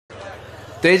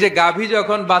তো এই যে গাভী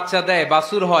যখন বাচ্চা দেয়,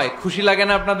 বাছুর হয়, খুশি লাগে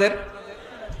না আপনাদের?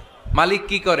 মালিক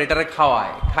কি করে? এটারে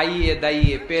খাওয়ায়, খাইয়ে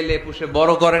দাইয়ে পেলে পুষে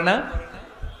বড় করে না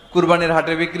কুরবানির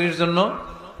হাটে বিক্রির জন্য।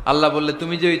 আল্লাহ বললে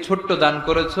তুমি যে ওই ছোট্ট দান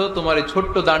করেছো, তোমার এই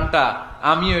ছোট্ট দানটা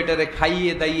আমিও এটারে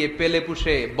খাইয়ে দাইয়ে পেলে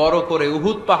পুষে বড় করে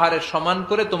উহুদ পাহাড়ের সমান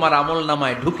করে তোমার আমল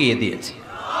নামায় ঢুকিয়ে দিয়েছি।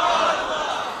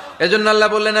 এজন্য আল্লাহ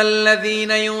বললেন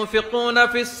আল্লাযীনা ইউনফিকুনা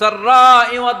ফিস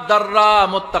সাররাই ওয়াদ দাররা,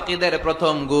 মুত্তাকিদের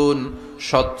প্রথম গুণ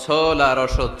সচ্ছল আর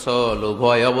অসচ্ছল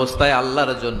উভয় অবস্থায়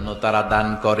আল্লাহর জন্য তারা দান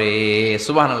করে।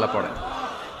 সুবহানাল্লাহ পড়েন।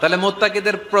 তাহলে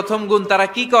মুত্তাকিদের প্রথম গুণ তারা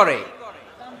কি করে?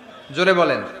 জোরে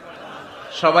বলেন,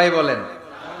 সবাই বলেন,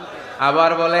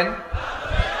 আবার বলেন।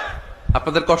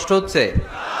 আপনাদের কষ্ট হচ্ছে?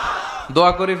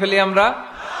 দোয়া করে ফেলি আমরা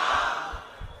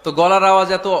তো। গলার আওয়াজ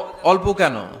এত অল্প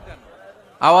কেন?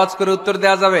 আওয়াজ করে উত্তর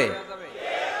দেয়া যাবে?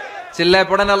 চিল্লায়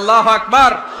পড়েন আল্লাহু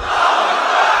আকবার।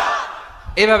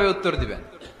 এভাবে উত্তর দিবেন,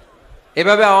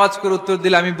 এভাবে আওয়াজ করে উত্তর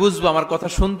দিলে আমি বুঝবো আমার কথা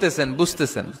শুনতেছেন,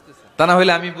 বুঝতেছেন। তা না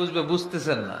হলে আমি বুঝবো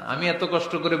বুঝতেছেন না, আমি এত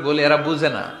কষ্ট করে বলি এরা বুঝে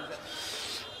না।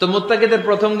 তো মুত্তাকিদের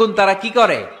প্রথম গুণ তারা কি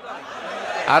করে?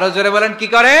 আরো জোরে বলেন, কি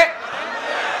করে?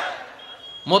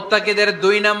 মুত্তাকিদের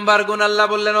 2 নাম্বার গুণ আল্লাহ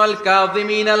বললেন ওয়াল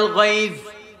কাযিমিনাল গায়জ।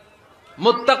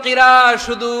 মুত্তাকিরা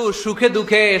শুধু সুখে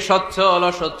দুঃখে সচ্ছল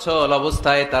অসচ্ছল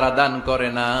অবস্থায় তারা দান করে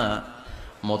না।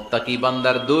 মুত্তাকি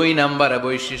বান্দার 2 নাম্বার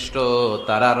বৈশিষ্ট্য,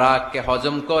 তারা রাগকে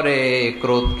হজম করে,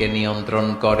 ক্রোধকে নিয়ন্ত্রণ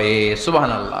করে।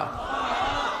 সুবহানাল্লাহ।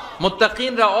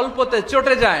 মুত্তাকিনরা অল্পতে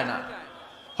চটে যায় না,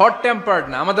 হট টেম্পার্ড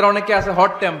না। আমাদের অনেকে আছে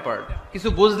হট টেম্পার্ড, কিছু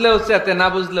বুঝলেও চেতে, না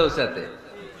বুঝলেও চেতে।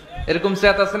 এরকম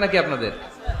চেত আছে নাকি আপনাদের?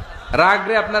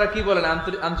 রাগরে আপনারা কি বলেন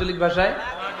আঞ্চলিক ভাষায়?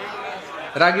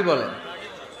 রাগী বলেন।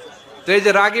 তো এই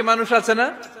যে রাগী মানুষ আছে না,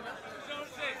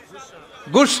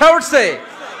 গুসা উঠছে,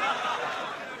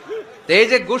 এই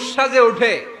যে গুসা যে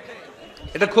উঠে,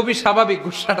 এটা খুবই স্বাভাবিক।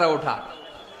 গুসাটা ওঠা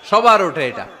সবার ওঠে,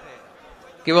 এটা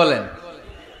কি বলেন?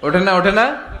 ওঠে না? ওঠে না?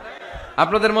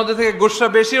 আপনাদের মধ্যে থেকে গুসা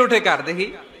বেশি ওঠে কার দেখি?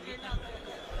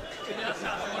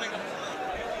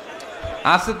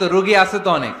 আছে তো, রোগী আছে তো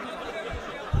অনেক।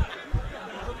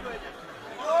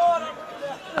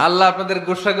 আল্লাহ আপনাদের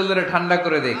গুসাগুলোরে ঠান্ডা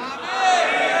করে দেখ,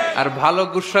 আর ভালো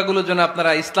গুসাগুলো যেন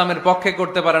আপনারা ইসলামের পক্ষে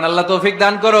করতে পারেন। আল্লাহ তৌফিক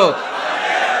দান করো।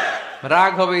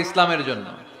 রাগ হবে ইসলামের জন্য।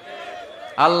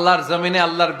 আল্লাহর জমিনে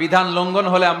আল্লাহর বিধান লঙ্ঘন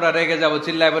হলে আমরা রেগে যাব।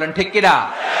 চিল্লায় বলেন ঠিক কিনা?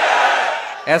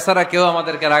 এছাড়া কেউ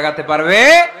আমাদেরকে রাগাতে পারবে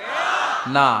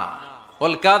না।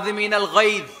 ওয়াল কাযিমিনাল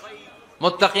গায়জ,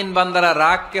 মুত্তাকিন বান্দারা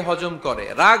রাগকে হজম করে।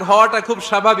 রাগ হওয়াটা খুব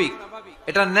স্বাভাবিক,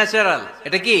 এটা ন্যাচারাল,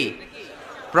 এটা কি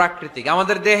প্রাকৃতিক।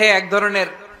 আমাদের দেহে এক ধরনের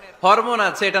হরমোন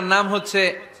আছে, এটার নাম হচ্ছে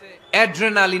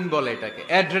অ্যাড্রেনালিন বলে এটাকে,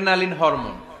 অ্যাড্রেনালিন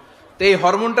হরমোন। তো এই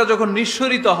হরমোনটা যখন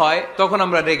নিঃসরিত হয় তখন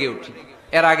আমরা রেগে উঠি,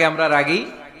 এর আগে আমরা রাগি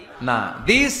না।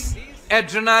 This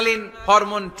adrenaline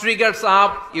hormone triggers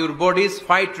up your bodies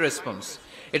fight response.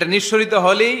 এটা নিঃসরিত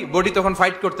হলেই বডি তখন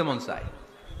ফাইট করতে মন চায়,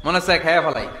 মনে চায় খায়া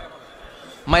ফেলাই,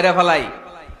 মাইরা ফেলাই,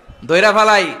 দইরা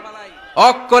ফেলাই,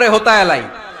 অক করে হোতা এলাই।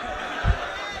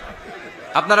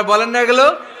 আপনারা বলেন না এগুলো?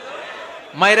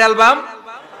 মাইরা অ্যালবাম,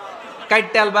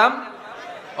 কাইটটা অ্যালবাম,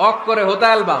 অক করে হোতা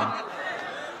অ্যালবাম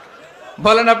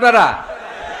বলেন আপনারা?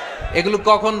 এগুলো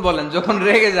কখন বলেন? যখন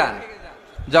রেগে যান,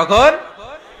 যখন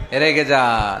রেগে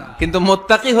যান। কিন্তু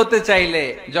মুত্তাকি হতে চাইলে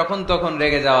যখন তখন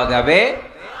রেগে যাওয়া যাবে।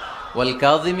 ওয়াল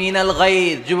কাযিমিনাল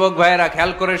গায়জ, যুবক ভাইয়েরা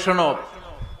খেয়াল করে শোনো,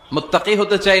 মুত্তাকি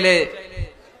হতে চাইলে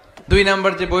 2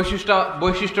 নাম্বার যে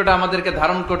বৈশিষ্ট্যটা আমাদেরকে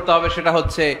ধারণ করতে হবে সেটা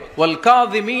হচ্ছে ওয়াল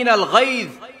কাযিমিনাল গায়জ,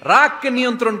 রাগকে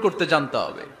নিয়ন্ত্রণ করতে জানতে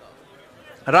হবে।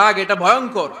 রাগ এটা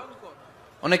ভয়ঙ্কর।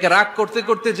 অনেকে রাগ করতে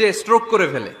করতে যে স্ট্রোক করে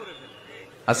ফেলে,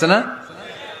 আছে না?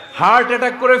 হার্ট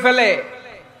অ্যাটাক করে ফেলে।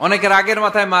 অনেকে রাগের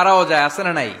মাথায় মারাও যায়, আছে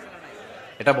না নাই?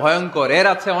 এটা ভয়ঙ্কর। এর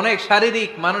আছে অনেক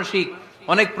শারীরিক মানসিক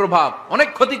অনেক প্রভাব, অনেক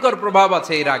ক্ষতিকর প্রভাব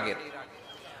আছে এই রাগের।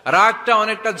 রাগটা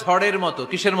অনেকটা ঝড়ের মতো।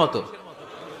 কিসের মতো?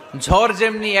 ঝড়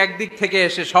যেমনি একদিক থেকে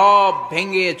এসে সব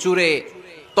ভেঙে চুরে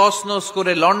তছনছ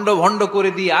করে লন্ড ভন্ড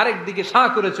করে দিয়ে আরেক দিকে সাঁ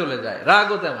করে চলে যায়,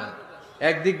 রাগও তেমন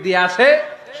একদিক দিয়ে আসে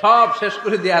সব শেষ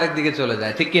করে দিয়ে আরেক দিকে চলে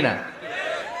যায়, ঠিক কিনা?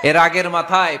 এর রাগের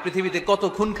মাথায় পৃথিবীতে কত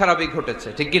খুন খারাপি ঘটেছে,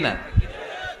 ঠিক কিনা?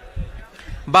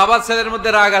 বাবা ছেলের মধ্যে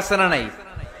রাগ আছে না নাই?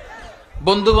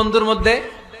 বন্ধু বন্ধুর মধ্যে,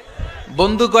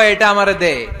 বন্ধু কয় এটা আমারে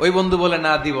দে, ওই বন্ধু বলে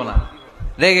না দিব না,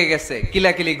 রেগে গেছে,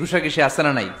 কিলাকিলি ঘুষাঘুষি আছে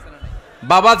না নাই?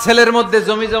 বাবা ছেলের মধ্যে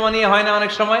জমি জমা নিয়ে হয় না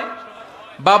অনেক সময়?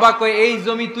 বাবা কয় এই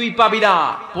জমি তুই পাবি না,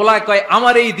 পোলায় কয়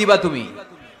আমার এই দিবা তুমি।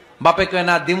 বাপে কয়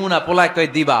না দিমু না, পোলায় কয়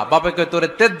দিবা। বাপে কয় তোরে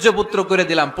তেজ্য পুত্র করে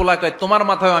দিলাম, পোলায় কয় তোমার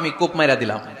মাথায় আমি কোপ মাইরা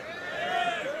দিলাম।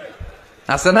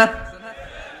 আছে না?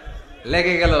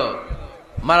 লেগে গেল,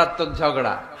 মারাত্মক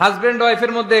ঝগড়া। হাজবেন্ড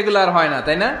ওয়াইফের মধ্যে এগুলো আর হয় না,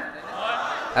 তাই না?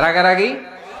 রাগারাগি,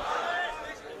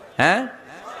 হ্যাঁ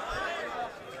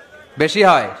বেশি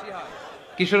হয়?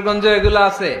 কিশোরগঞ্জে এগুলো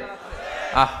আছে?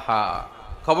 আহা,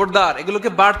 খবরদার, এগুলোকে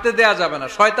বাড়তে দেয়া যাবে না।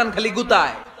 শয়তান খালি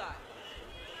গুতায়।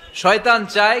 শয়তান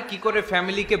চায় কি করে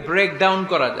ফ্যামিলিকে ব্রেক ডাউন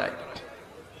করা যায়।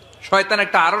 শয়তান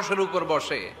একটা আরশের উপর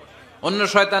বসে, অন্য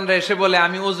শয়তানরা এসে বলে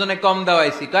আমি ওজনে কম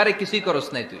দেওয়াইছি, কারে কিছুই করস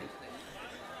নাই তুই।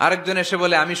 আরেকজন এসে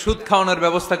বলে আমি সুদ খাওয়ানোর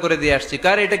ব্যবস্থা করে দিয়ে আসছি,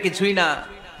 কারে এটা কিছুই না।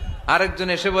 আরেকজন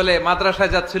এসে বলে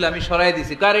মাদ্রাসায় যাচ্ছিল আমি সরাই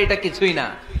দিছি, কারে এটা কিছুই না।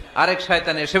 আরেক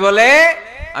শয়তান এসে বলে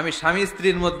আমি স্বামী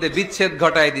স্ত্রীর মধ্যে বিচ্ছেদ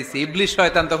ঘটাই দিছি। ইবলিশ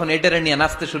শয়তান তখন এটারে নিয়ে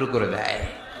নাচতে শুরু করে দেয়।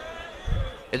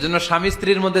 এজন্য স্বামী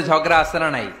স্ত্রীর মধ্যে ঝগড়া আছে না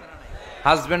নাই?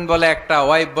 হাজবেন্ড বলে একটা,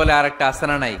 ওয়াইফ বলে আরেকটা, আছে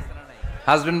না নাই?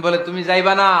 হাজবেন্ড বলে তুমি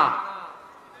যাইবা না,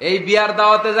 এই বিয়ার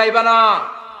দাওয়াতে যাইবা না,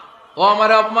 ও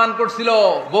আমারে অপমান করছিল।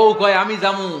 বউ কয় আমি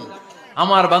জামু,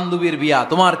 আমার বান্ধবীর বিয়া,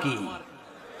 তোমার কি?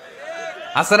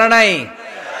 আছে না নাই?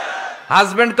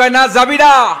 হাজবেন্ড কয় না যাবি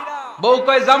না, বউ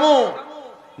কয় জামু,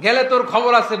 গেলে তোর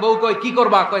খবর আছে। বউ কয় কি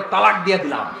করবা? কয় তালাক দিয়ে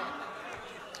দিলাম।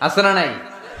 আছে না নাই?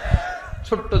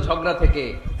 ছোট্ট ঝগড়া থেকে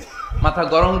মাথা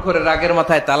গরম করে রাগের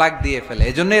মাথায় তালাক দিয়ে ফেলে।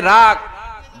 এজন্য রাগ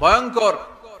ভয়ঙ্কর।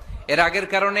 এর রাগের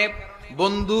কারণে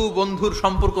বন্ধু বন্ধুর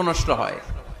সম্পর্ক নষ্ট হয়,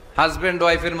 হাজবেন্ড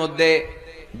ওয়াইফের মধ্যে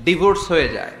ডিভোর্স হয়ে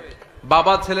যায়,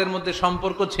 বাবা ছেলের মধ্যে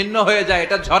সম্পর্ক ছিন্ন হয়ে যায়।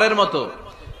 এটা ঝড়ের মতো।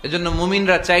 এজন্য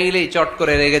মুমিনরা চাইলেই চট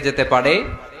করে রেগে যেতে পারে।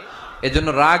 এজন্য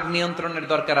রাগ নিয়ন্ত্রণের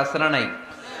দরকার আছে না নাই?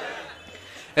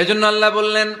 এজন্য আল্লাহ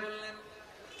বললেন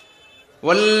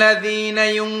والذين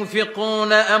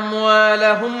ينفقون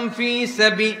أموالهم في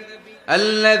سبيل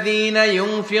الذين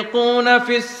ينفقون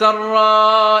في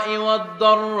السراء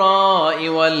والضراء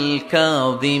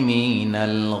والكاظمين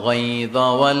الغيظ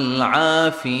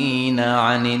والعافين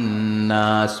عن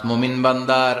الناس। মুমিন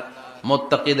বান্দার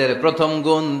মুত্তাকিদের প্রথম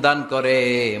গুণ দান করে,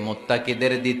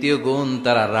 মুত্তাকিদের দ্বিতীয় গুণ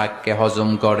তারা রাগকে হজম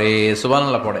করে।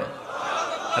 সুবহানাল্লাহ পড়ে।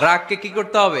 রাগকে কি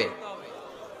করতে হবে?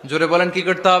 জোরে বলেন কি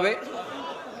করতে হবে?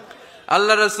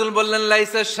 আল্লাহ রাসূল বললেন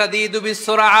লাইসা শাদীদু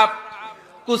বিসসুরআ,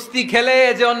 কুস্তি খেলে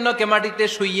যে অন্যকে মাটিতে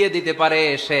শুইয়ে দিতে পারে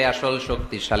সে আসল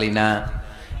শক্তিশালী না।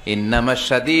 ইন্নামাশ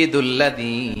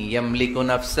শাদীদুল্লাযী ইয়ামলিকু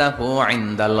নাফসাহু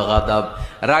ইনদাল গাদাব,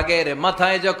 রাগের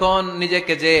মাথায় যখন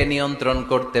নিজেকে যে নিয়ন্ত্রণ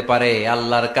করতে পারে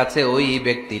আল্লাহর কাছে ওই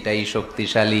ব্যক্তিটাই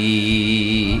শক্তিশালী।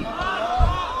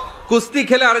 কুস্তি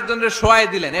খেলে আরেকজনের শোয়ায়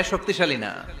দিলেন, এ শক্তিশালী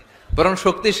না। বরং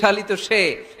শক্তিশালী তো সে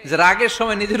যে রাগের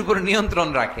সময় নিজের উপর নিয়ন্ত্রণ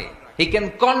রাখে। He can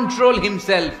control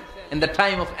himself in the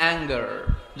time of anger.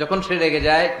 যখন সে রেগে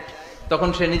যায় তখন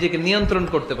সে নিজেকে নিয়ন্ত্রণ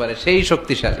করতে পারে, সেই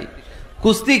শক্তিশালী।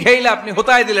 কুস্তি খেলে আপনি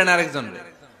হোতায় দিলেন আরেকজনের,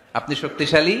 আপনি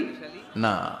শক্তিশালী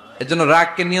না। এজন্য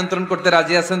রাগকে নিয়ন্ত্রণ করতে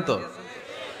রাজি আছেন তো?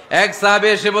 এক সাহাবী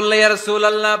এসে বললেন ইয়া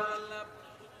রাসূলুল্লাহ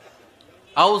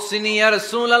আউসিনি ইয়া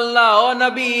রাসূলুল্লাহ, ও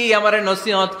নবী আমারে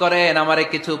নসিহত করেন, আমারে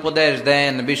কিছু উপদেশ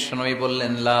দেন। বিশ্বনবী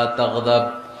বললেন লা তাগদাব,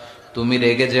 তুমি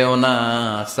রেগে যেও না।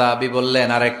 সাহাবী বললেন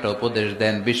আরেকটা উপদেশ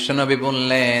দেন। বিশ্বনবী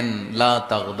বললেন লা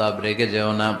তাগদাব, রেগে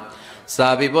যেও না।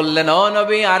 সাহাবী বললেন ও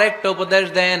নবী আরেকটা উপদেশ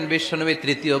দেন। বিশ্বনবী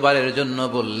তৃতীয়বারের জন্য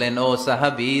বললেন ও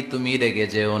সাহাবী তুমি রেগে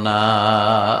যেও না,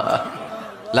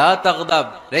 লা তাগদাব,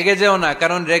 রেগে যেও না।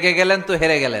 কারণ রেগে গেলেন তো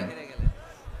হেরে গেলেন,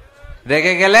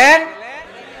 রেগে গেলেন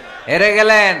হেরে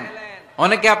গেলেন।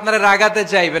 অনেকে আপনারা রাগাতে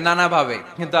চাইবে নানা ভাবে,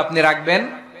 কিন্তু আপনি রাখবেন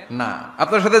না।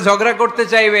 আপনার সাথে ঝগড়া করতে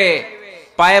চাইবে,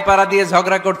 পায়ে পাড়া দিয়ে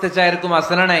ঝগড়া করতে চায়, এরকম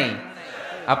আছে না নাই?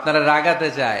 আপনারা রাগাতে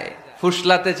চায়,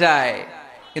 ফুসলাতে চায়,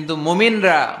 কিন্তু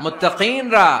মুমিনরা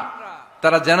মুত্তাকিনরা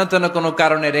তারা যেন তেন কোনো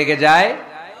কারণে রেগে যায়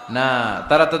না,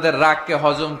 তারা তাদের রাগকে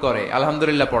হজম করে।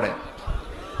 আলহামদুলিল্লাহ পড়ে।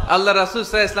 আল্লাহ রাসূল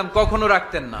সাল্লাল্লাহু আলাইহি ওয়াসাল্লাম কখনো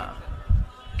রাগতেন না,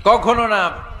 কখনো না।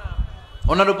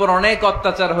 ওনার উপর অনেক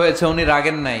অত্যাচার হয়েছে, উনি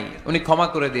রাগেন নাই, উনি ক্ষমা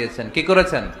করে দিয়েছেন। কি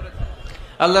করেছেন?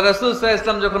 আল্লাহ রাসূল সাল্লাল্লাহু আলাইহি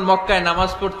ওয়াসাল্লাম যখন মক্কায়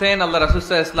নামাজ পড়তেন, আল্লাহ রাসূল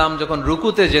সাল্লাল্লাহু আলাইহি ওয়াসাল্লাম যখন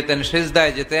রুকুতে যেতেন,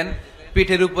 সিজদায় যেতেন,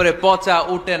 পিঠের উপরে পচা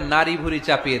উটের নাড়ি ভুঁড়ি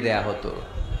চাপিয়ে দেয়া হতো।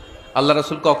 আল্লাহ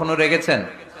রাসূল কখনো রেগেছেন?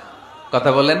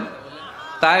 কথা বলেন।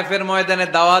 তায়েফের ময়দানে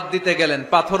দাওয়াত দিতে গেলেন,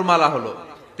 পাথর মারা হলো,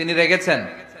 তিনি রেগেছেন?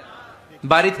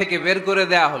 বাড়ি থেকে বের করে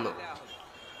দেয়া হলো,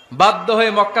 বাধ্য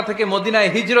হয়ে মক্কা থেকে মদিনায়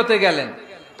হিজরতে গেলেন।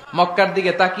 মক্কার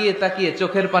দিকে তাকিয়ে তাকিয়ে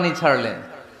চোখের পানি ছাড়লেন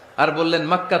আর বললেন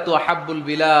মক্কা তু আহাব্বুল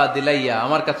বিলাদ ইলাইয়া,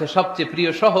 আমার কাছে সবচেয়ে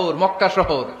প্রিয় শহর মক্কা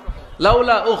শহর।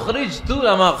 লাউলা উখরিজতু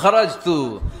আমা খারাজতু,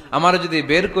 আমার যদি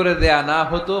বের করে দেয়া না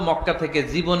হতো মক্কা থেকে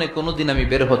জীবনে কোনোদিন আমি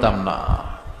বের হতাম না।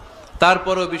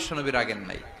 তারপরেও বিশ্বনবী রাগেন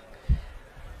নাই।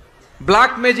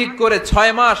 ব্ল্যাক ম্যাজিক করে 6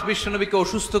 মাস বিশ্বনবীকে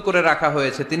অসুস্থ করে রাখা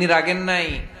হয়েছে, তিনি রাগেন নাই।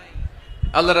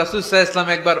 আল্লাহ রাসূল সাল্লাল্লাহু আলাইহি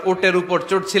ওয়াসাল্লাম একবার উটের উপর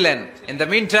চড়ছিলেন। ইন দ্য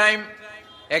মিন টাইম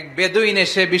এক বেদুইন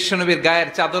এসে বিশ্বনবীর গায়ের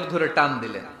চাদর ধরে টান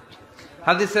দিলেন।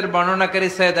 হাদিসের বর্ণনাকারী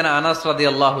সাইয়েদনা আনাস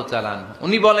রাদিয়াল্লাহু তাআলা আনহু,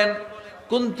 উনি বলেন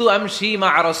কুনতু আমশি মা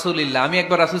রাসূলিল্লাহ, আমি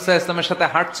একবার রাসূল সাল্লাল্লাহু আলাইহি ওয়াসাল্লামের সাথে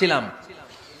হাঁটছিলাম।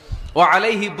 ওয়া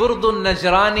আলাইহি বুরদুন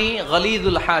নাজরানি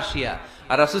গালিদুল হাশিয়া,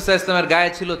 আর রাসূল সাল্লাল্লাহু আলাইহি ওয়াসাল্লামের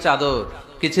গায়ে ছিল চাদর।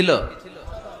 কি ছিল?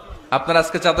 আপনারা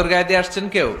আজকে চাদর গায়ে দিয়ে আসছেন?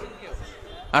 কেউ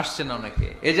আসছে না অনেকে।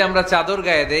 এই যে আমরা চাদর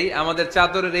গায়ে দেই, আমাদের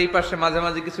চাদরের এই পাশে মাঝে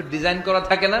মাঝে কিছু ডিজাইন করা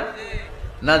থাকে না?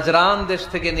 নাজরান দেশ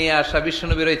থেকে নিয়ে আসা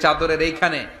বিশ্বনবীর ওই চাদরের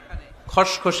এইখানে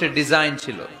খসখসে ডিজাইন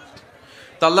ছিল।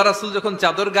 তো আল্লাহ রাসূল যখন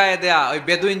চাদর গায়ে দেয়া, ওই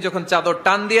বেদুইন যখন চাদর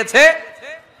টান দিয়েছে,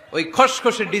 ওই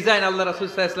খসখসে ডিজাইন আল্লাহ রাসূল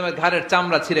সাল্লাল্লাহু আলাইহি ওয়াসাল্লামের ঘাড়ের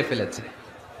চামড়া ছিঁড়ে ফেলেছে।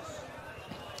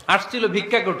 আসছিল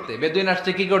ভিক্ষা করতে। বেদুইন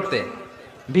আসছে কি করতে?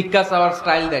 ভিক্ষা চাওয়ার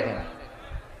স্টাইল দেখেন,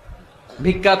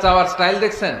 ভিক্ষা চাওয়ার স্টাইল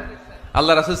দেখছেন?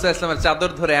 আল্লাহ রাসূল সাল্লাল্লাহু আলাইহি ওয়াসাল্লামের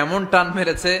চাদর ধরে এমন টান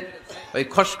মেরেছে, ওই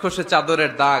খসখসে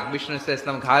চাদরের দাগ বিষ্ণু সাল্লাল্লাহু আলাইহি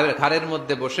ওয়াসাল্লাম ঘাড়ের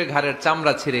মধ্যে বসে ঘাড়ের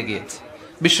চামড়া ছিঁড়ে গিয়েছে।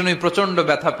 বিষ্ণু প্রচন্ড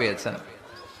ব্যথা পেয়েছেন,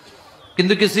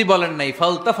 কিন্তু কিছুই বলেন নাই।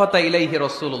 ফালতাফাতা ইলাইহি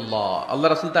রাসূলুল্লাহ, আল্লাহ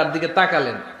রাসূল তার দিকে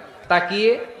তাকালেন,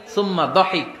 তাকিয়ে সুম্মা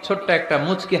দাহিক, ছোট্ট একটা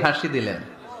মুচকি হাসি দিলেন।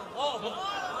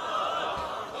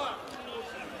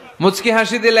 মুচকি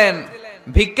হাসি দিলেন।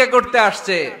 ভিক্ষা করতে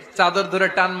আসছে, চাদর ধরে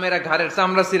টান মেরা ঘাড়ের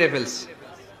চামড়া ছিঁড়ে ফেলছে,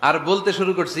 আর বলতে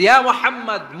শুরু করছে, ইয়া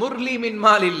মুহাম্মদ মুরলি মিন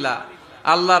মালিল্লাহ,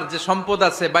 আল্লাহর যে সম্পদ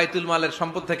আছে বাইতুল মালের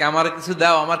সম্পদ থেকে আমার কিছু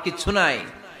দাও, আমার কিছু নাই।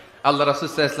 আল্লাহ রাসূল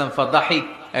সাল্লাল্লাহু আলাইহি ওয়াসাল্লাম ফাদাহিক,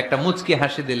 একটা মুচকি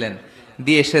হাসি দিলেন,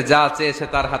 দিয়ে সে যা চেয়েছে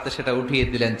তার হাতে সেটা উঠিয়ে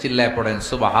দিলেন। চিল্লায় পড়েন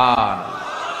সুবহানাল্লাহ।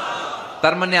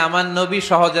 তার মানে আমার নবী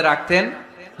সহজে রাখতেন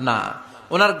না।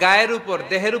 ওনার গায়ের উপর,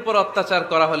 দেহের উপর অত্যাচার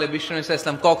করা হলে বিষ্ণু সাল্লাল্লাহু আলাইহি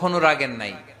ওয়াসাল্লাম কখনো রাগেন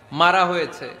নাই। মারা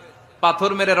হয়েছে,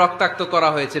 পাথর মেরে রক্তাক্ত করা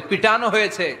হয়েছে, পিটানো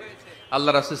হয়েছে,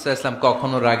 আল্লাহ রাসূল সাল্লাল্লাহু আলাইহি ওয়াসাল্লাম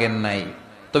কখনো রাগেন নাই।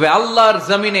 তবে আল্লাহর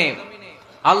জমিনে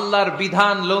আল্লাহর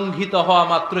বিধান লঙ্ঘিত হওয়া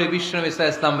মাত্রই বিষ্ণু সাল্লাল্লাহু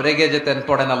আলাইহি ওয়াসাল্লাম রেগে যেতেন।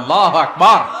 পড়েন আল্লাহু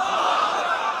আকবার।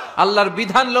 আল্লাহর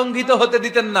বিধান লঙ্ঘিত হতে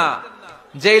দিতেন না।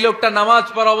 যেই লোকটা নামাজ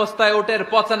পড়া অবস্থায় ওটের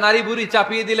পচা নারী বুড়ি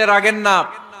চাপিয়ে দিলে রাগেন না,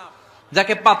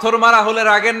 যাকে পাথর মারা হলে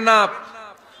রাগেন না,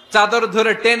 চাদর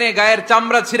ধরে টেনে গায়ের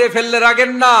চামড়া ছিঁড়ে ফেললে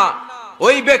রাগেন না,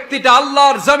 ওই ব্যক্তিটা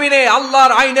আল্লাহর জমিনে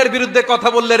আল্লাহর আইনের বিরুদ্ধে কথা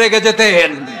বললে রেগে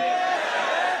যেতেন।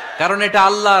 কারণ এটা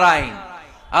আল্লাহর আইন।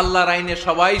 আল্লাহর আইনে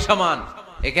সবাই সমান,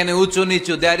 এখানে উঁচু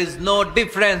নিচু, there is no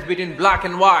difference between black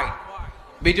and white,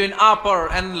 between upper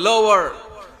and lower,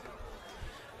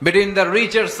 between the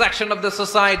richer section of the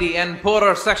society and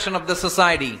poorer section of the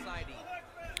society,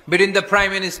 between the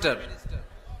prime minister,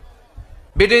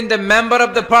 between the member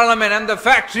of the parliament and the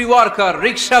factory worker,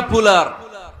 rickshaw puller.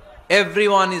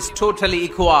 Everyone is totally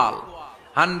equal,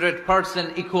 100%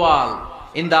 equal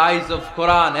in the eyes of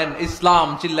Quran and Islam.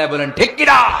 চিল্লায় বলেন ঠিক কি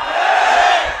না?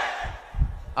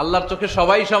 আল্লাহর চোখে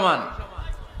সবাই সমান।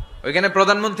 ওইখানে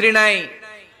প্রধানমন্ত্রী নাই,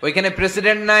 ওইখানে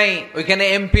প্রেসিডেন্ট নাই, ওইখানে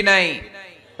এমপি নাই,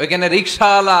 ওইখানে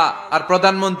রিকশাওয়ালা আর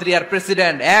প্রধানমন্ত্রী আর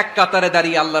প্রেসিডেন্ট এক কাতারে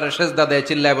দাঁড়িয়ে আল্লাহর সেজদা দেয়।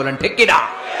 চিল্লায় বলেন ঠিক কি না?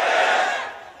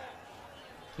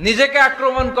 নিজেকে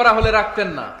আক্রমণ করা হলে রাখতেন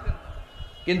না,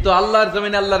 কিন্তু আল্লাহর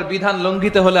জমিনে আল্লাহর বিধান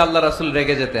লঙ্ঘিত হলে আল্লাহ রাসূল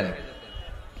রেগে যেতেন।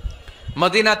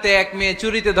 মদিনাতে এক মেয়ে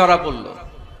চুরিতে ধরা পড়ল।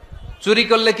 চুরি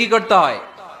করলে কি করতে হয়?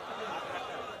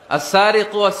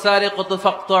 আস-সারিকু ওয়াস-সারিকাতু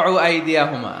ফাকতাউ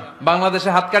আইদিয়াহুমা। বাংলাদেশে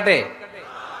হাত কাটে,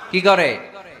 কি করে?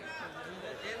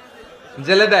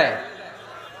 জেলে দেয়।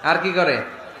 আর কি করে?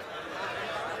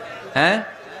 হ্যাঁ,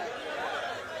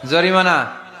 জরিমানা,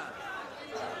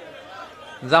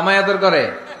 জামাই আদর করে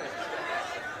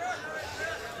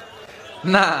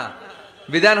না।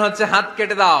 বিধান হচ্ছে হাত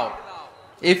কেটে দাও।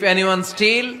 If anyone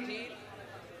steal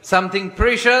something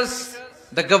precious,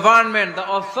 the government, the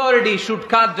authority should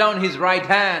cut down his right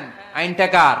hand. আইনটা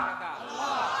কার?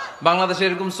 বাংলাদেশে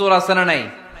এরকম চোর আছে না নাই?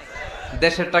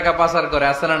 দেশের টাকা পাচার করে,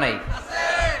 আছে না নাই?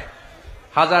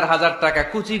 হাজার হাজার টাকা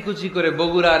কুচি কুচি করে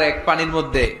বগুড়ার এক পানির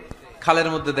মধ্যে, খালের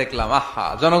মধ্যে দেখলাম। আহা,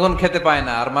 জনগণ খেতে পায়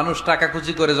না আর মানুষ টাকা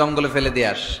কুচি করে জঙ্গলে ফেলে দিয়ে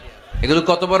আস। এগুলো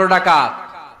কত বড় ডাকাত!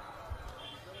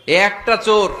 একটা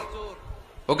চোর,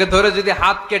 ওকে ধরে যদি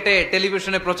হাত কেটে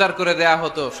টেলিভিশনে প্রচার করে দেয়া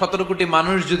হতো, 17 কোটি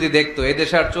মানুষ যদি দেখতো, এই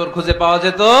দেশে আর চোর খুঁজে পাওয়া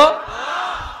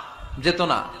যেত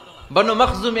না। বনু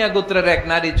মখজুমিয়া গোত্রের এক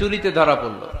নারী চুরিতে ধরা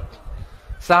পড়লো।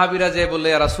 সাহাবীরা যে বললে,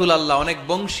 ইয়া রাসূলুল্লাহ, অনেক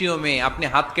বংশীয় মেয়ে, আপনি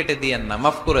হাত কেটে দিয়েন না,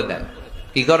 মাফ করে দেন।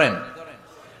 কি করেন?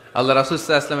 আল্লাহ রাসূল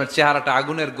সাল্লাল্লাহু আলাইহি ওয়াসাল্লামের চেহারাটা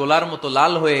আগুনের গোলার মতো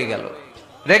লাল হয়ে গেল,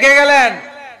 রেগে গেলেন।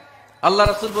 আল্লাহ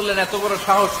রাসূল বললেন, এত বড়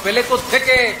সাহস পেলে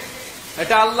কোত্থেকে?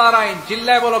 এটা আল্লাহর আইন।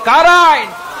 চিল্লায় বলো, কার আইন?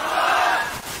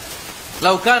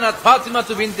 লাউ কানাত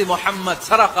ফাতিমাতু বিনতি মুহাম্মদ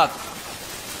সারাকাত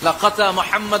লাকাতা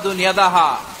মুহাম্মাদুন ইয়াদাহা।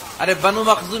 আরে বনু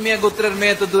মখজুমিয়া গোত্রের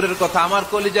মেয়ে তো দূরের কথা, আমার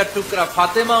কলিজার টুকরা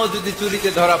ফাতেমাও যদি চুরিতে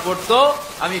ধরা পড়তো,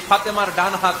 আমি ফাতেমার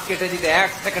ডান হাত কেটে দিতে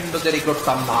 1 সেকেন্ডও দেরি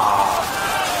করতাম না।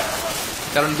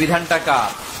 কারণ বিধানটা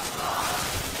কার?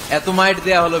 এত মাইট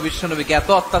দেয়া হলো বিশ্বনবীকে, এত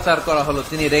অত্যাচার করা হলো,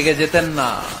 তিনি রেগে যেতেন না।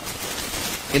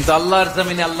 কিন্তু আল্লাহর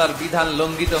জমিনে আল্লাহর বিধান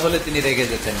লঙ্ঘিত হলে তিনি রেগে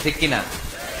যেতেন। ঠিক কিনা?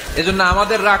 এজন্য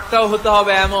আমাদের রাগটাও হতে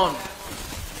হবে এমন,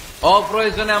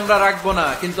 অপ্রয়োজনে আমরা রাখবো না,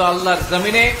 কিন্তু আল্লাহর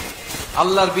জমিনে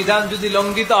আল্লাহর বিধান যদি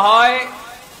লঙ্ঘিত হয়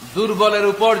দুর্বলের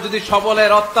উপর যদি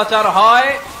সবলের অত্যাচার হয়,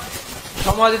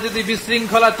 সমাজে যদি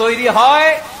বিশৃঙ্খলা তৈরি হয়,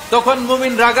 তখন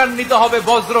মুমিন রাগান্বিত হবে,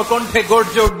 বজ্র কণ্ঠে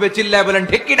গর্জে উঠবে, চিল্লায় বলেন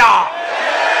ঠিক কিনা।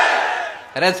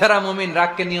 এছাড়া মুমিন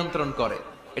রাগকে নিয়ন্ত্রণ করে,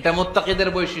 এটা মুত্তাকিদের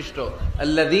বৈশিষ্ট্য।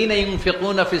 আল্লাযীনা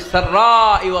ইউনফিকুনা ফিস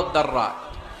সাররাই ওয়াদ দাররা,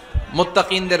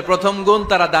 মুত্তাকিনদের প্রথম গুণ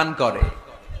তারা দান করে।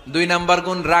 2 নাম্বার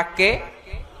গুণ রাগকে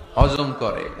হজম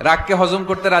করে। রাগকে হজম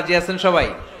করতে রাজি আছেন সবাই?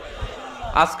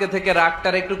 আজকে থেকে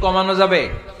রাগটার একটু কমানো যাবে,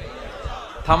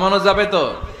 থামানো যাবে তো?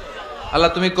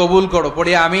 আল্লাহ তুমি কবুল করো,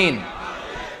 পড়ি আমিন।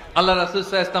 আল্লাহ রাসূল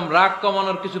সাল্লাল্লাহু আলাইহি ওয়াসাল্লাম রাগ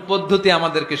কমানোর কিছু পদ্ধতি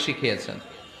আমাদেরকে শিখিয়েছেন।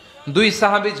 2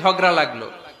 সাহাবী ঝগড়া লাগলো,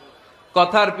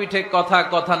 কথার পিঠে কথা,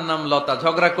 কথার নাম লতা।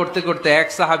 ঝগড়া করতে করতে এক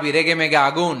সাহাবী রেগে মেগে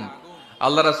আগুন।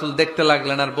 আল্লাহ রাসূল দেখতে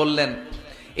লাগলেন আর বললেন,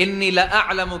 ইন্নী লা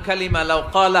আ'লামু কালিমা লাউ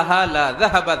ক্বালাহা লা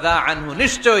যাহাবা যা আনহু,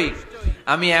 নিশ্চয়ই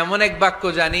আমি এমন এক বাক্য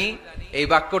জানি, এই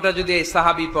বাক্যটা যদি এই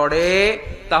সাহাবী পড়ে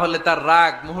তাহলে তার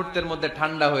রাগ মুহূর্তের মধ্যে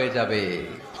ঠান্ডা হয়ে যাবে।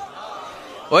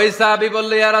 ওই সাহাবী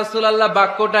বলল, ইয়া রাসূলুল্লাহ,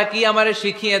 বাক্যটা কি আমারে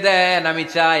শিখিয়ে দেন, আমি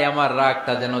চাই আমার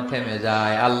রাগটা যেন থেমে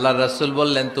যায়। আল্লাহর রাসূল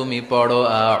বললেন, তুমি পড়ো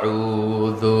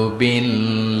আউযু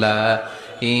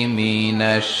বিল্লাহি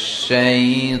মিনাশ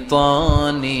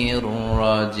শাইতানির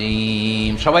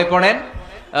রাজীম। সবাই পড়েন,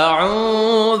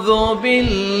 আউযু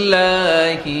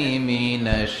বিল্লাহি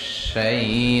মিনাশ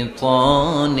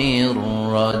শাইতানির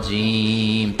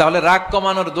রাজীম। তাহলে রাগ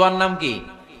কমানোর দোয়ার নাম কি?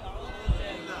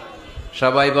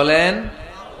 সবাই বলেন,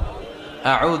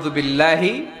 আউযু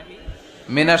বিল্লাহি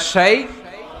মিনাশ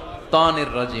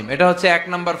শাইতানির রাজীম। এটা হচ্ছে 1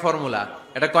 নাম্বার ফর্মুলা।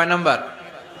 এটা কয় নাম্বার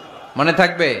মনে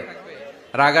থাকবে?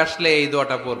 রাগ আসলে এই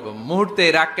দোয়াটা পড়বো, মুহূর্তে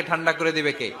রাগকে ঠান্ডা করে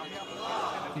দিবে কে?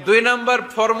 2 নাম্বার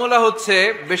ফর্মুলা হচ্ছে,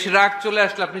 বেশি রাগ চলে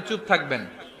আসলে আপনি চুপ থাকবেন।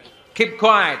 Keep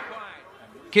quiet,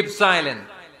 keep silent,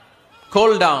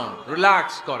 cool down,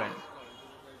 relax করেন,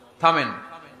 থামেন।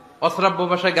 অশ্রাব্য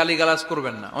ভাষায় গালিগালাজ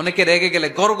করবেন না। অনেকে রেগে গেলে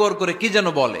গড় গড় করে কি যেন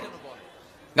বলে,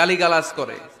 গালিগালাজ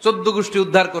করে, 14 গোষ্ঠী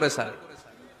উদ্ধার করে স্যার,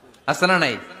 আছে না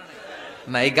নাই?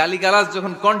 না, এই গালিগালাজ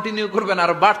যখন কন্টিনিউ করবেন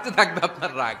আরো বাড়তে থাকবে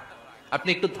আপনার রাগ। আপনি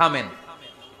একটু থামেন,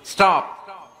 stop,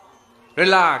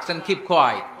 relax and keep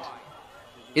quiet.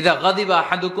 ইদা গাদিবা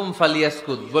আহাদুকুম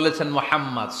ফালিয়াসকুত, বলেছেন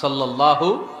মুহাম্মদ সাল্লাল্লাহু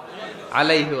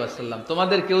আলাইহি ওয়াসাল্লাম।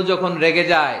 তোমাদের কেউ যখন রেগে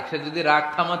যায়, সে যদি রাগ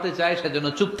থামাতে চায়, সেজন্য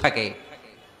চুপ থাকে,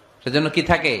 সেজন্য কি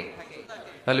থাকে?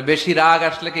 তাহলে বেশি রাগ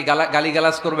আসলে কি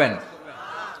গালিগালাজ করবেন,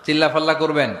 চিল্লাফাল্লা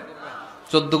করবেন,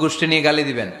 14 গোষ্ঠী নিয়ে গালি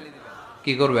দিবেন?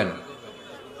 কি করবেন?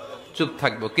 চুপ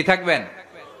থাকবো। কি থাকবেন?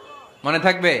 মনে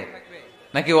থাকবে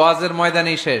নাকি ওয়াজের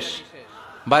ময়দানেই শেষ,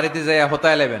 বাড়িতে যাইয়া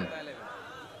হোতায় লেবেন?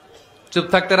 চুপ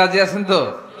থাকতে রাজি আছেন তো?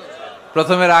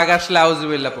 প্রথমে রাগ আসলে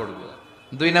আউযুবিল্লাহ পড়বো,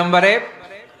 2 নম্বরে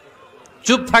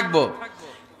চুপ থাকবো,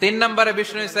 3 নম্বরে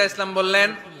বিষ্ণু ঈসা ইসলাম বললেন,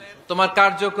 তোমার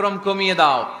কার্যক্রম কমিয়ে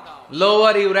দাও,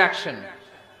 লোয়ার ইউর অ্যাকশন,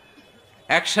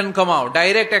 অ্যাকশন কমাও,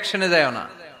 ডাইরেক্ট অ্যাকশনে যাও না।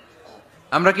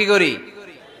 আমরা কি করি?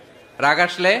 রাগ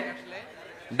আসলে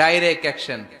ডাইরেক্ট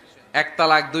অ্যাকশন, 1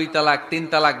 তালাক, 2 তালাক, 3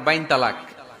 তালাক, 22 তালাক,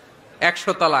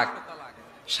 100 তালাক,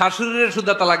 শাশুড়ির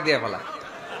সুদা তালাক দিয়ে ফেলা,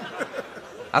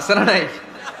 আছে না নাই?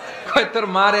 কয় তোর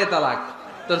মারে তালাক,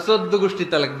 তোর 14 গোষ্ঠী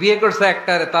তালাক, বিয়ে করছে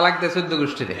একটারে তালাক দিয়ে 14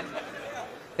 গোষ্ঠী রে,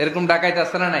 এরকম ডাকাইতে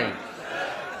আছে না নাই?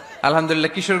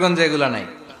 আলহামদুলিল্লাহ কিশোরগঞ্জে এগুলা নাই।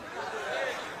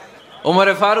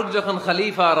 ওমরে ফারুক যখন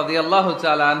খলিফা রাদিয়াল্লাহু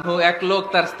তাআলা আনহু, এক লোক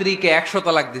তার স্ত্রীকে 100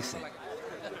 তালাক দিছে।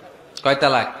 কয়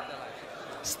তালাক?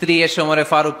 স্ত্রী এসে ওমরে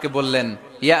ফারুককে বললেন,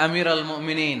 ইয়া আমিরাল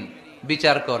মুমিনিন,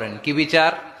 বিচার করেন। কি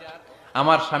বিচার?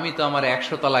 আমার স্বামী তো আমার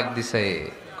 100 তালাক দিছে।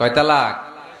 কয় তালাক?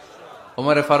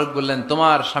 ওমরে ফারুক বললেন,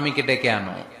 তোমার স্বামীকে ডেকে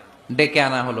আনো। ডেকে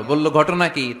আনা হলো। বলল, ঘটনা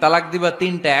কি? তালাক দিবা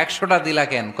 3টা, 100টা দিলা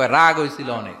কেন? কয় রাগ হয়েছিল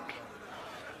অনেক,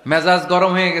 মেজাজ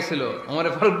গরম হয়ে গেছিল। ওমরে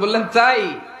ফারুক বললেন, চাই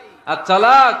আর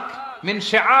তালাক মিন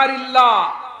শিআরিল্লাহ,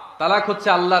 তালাক হচ্ছে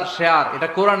আল্লাহর শিআর, এটা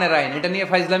কোরআনের আইন, এটা নিয়ে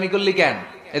ফাইজলামি করলি কেন?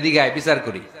 এদিকে আয়, বিচার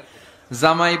করি।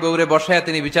 জামাই বউরে বসায়া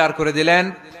তিনি বিচার করে দিলেন,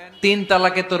 3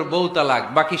 তালাকে তোর বউ তালাক,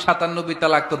 বাকি 97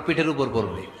 তালাক তোর পিঠের উপর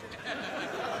পড়বে।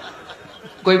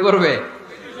 কই পড়বে?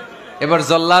 এবার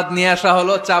জল্লাদ নিয়ে আসা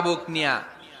হলো, চাবুক নিয়া,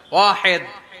 ওয়াহিদ,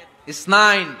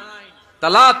 ইসনাইন,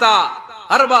 তালাতা,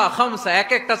 আরবা, খামসা, এক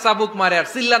একটা চাবুক মারে আর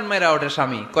চিল্লান মারা ওঠে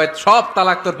স্বামী, কয় সব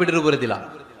তালাক তোর পিঠের উপরে দিলাম।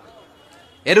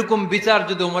 এরকম বিচার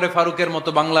যদি ওমরে ফারুকের মতো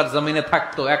বাংলার জমিনে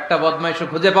থাকতো, একটা বদমাইশও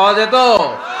খুঁজে পাওয়া যেত?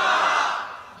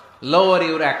 লোয়ার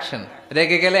ইউর অ্যাকশন,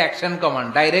 রেগে গেলে অ্যাকশন কমান,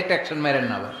 ডাইরেক্ট অ্যাকশন মেরেন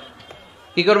না।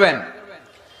 কি করবেন?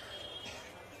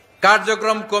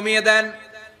 কার্যক্রম কমিয়ে দেন।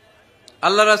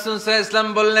 আল্লাহ রাসূল সাল্লাল্লাহু আলাইহি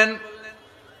ওয়াসাল্লাম বললেন,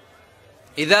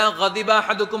 ইযা গাদিবা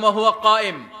আহাদুকুম ওয়া হুয়া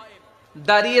কায়েম,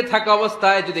 দাঁড়িয়ে থাকা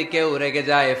অবস্থায় যদি কেউ রেগে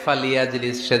যায়,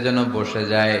 ফালিয়াজলিস, সেজন্য বসে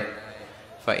যায়।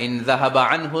 ফা ইন যাহাবা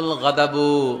আনহুল গাদাবু,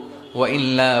 ওয়া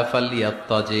ইল্লা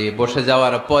ফালিয়াত্তাজি, বসে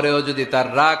যাওয়ার পরেও যদি তার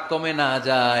রাগ কমে না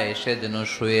যায় সে যেন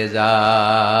শুয়ে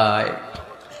যায়।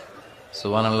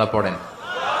 সুবহানাল্লাহ পড়েন।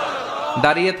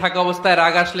 দাঁড়িয়ে থাকা অবস্থায়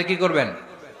রাগ আসলে কি করবেন?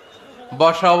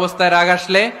 বসা অবস্থায় রাগ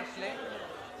আসলে,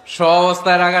 শোয়া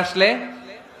অবস্থায় রাগ আসলে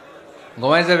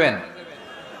ঘুমায় যাবেন।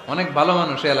 অনেক ভালো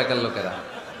মানুষ এই এলাকার লোকেরা।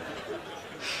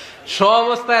 শোয়া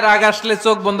অবস্থায় রাগ আসলে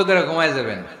চোখ বন্ধ করে ঘুমায়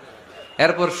যাবেন,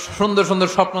 এরপর সুন্দর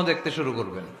সুন্দর স্বপ্ন দেখতে শুরু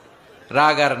করবেন।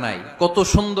 রাগ আর নাই। কত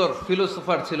সুন্দর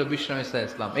ফিলোসোফার ছিল বিশ্বনবী সাল্লাল্লাহু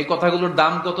আলাইহি ওয়াসাল্লাম। এই কথাগুলোর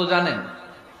দাম কত জানেন?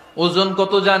 ওজন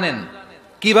কত জানেন?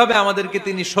 কিভাবে আমাদেরকে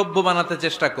তিনি সভ্য বানাতে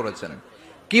চেষ্টা করেছেন,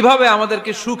 কিভাবে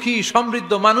আমাদেরকে সুখী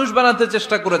সমৃদ্ধ মানুষ বানাতে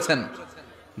চেষ্টা করেছেন।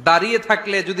 দাঁড়িয়ে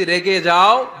থাকলে যদি রেগে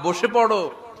যাও বসে পড়ো,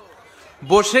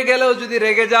 বসে গেলেও যদি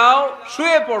রেগে যাও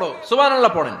শুয়ে পড়ো।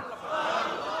 সুবহানাল্লাহ পড়েন।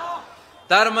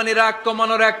 তার মানে রাগ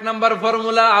কমানোর 1 নাম্বার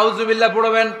ফর্মুলা আউযুবিল্লাহ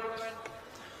পড়বেন,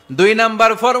 2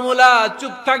 নাম্বার ফর্মুলা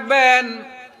চুপ থাকবেন,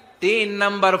 3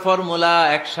 নাম্বার ফর্মুলা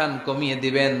অ্যাকশন কমিয়ে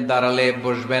দিবেন, দাঁড়ালে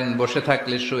বসবেন, বসে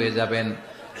থাকলে শুয়ে যাবেন।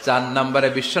 4 নম্বরে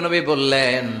বিশ্বনবী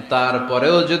বললেন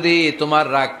তারপরেও যদি তোমার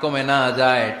রাগ কমে না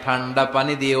যায় ঠান্ডা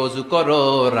পানি দিয়ে ওযু করো,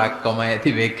 রাগ কমায়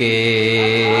দিবে কে?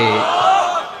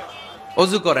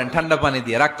 ওযু করেন ঠান্ডা পানি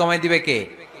দিয়ে, রাগ কমায় দিবে কে?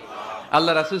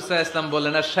 আল্লাহ রাসূল সাল্লাল্লাহু আলাইহি ওয়াসাল্লাম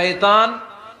বললেন শাইতান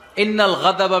ইন্নাল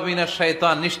গাদাবা মিনাশ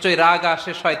শাইতান, নিশ্চয়ই রাগ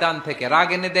আসে শয়তান থেকে। রাগ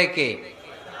এনে দেয় কে?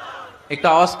 একটু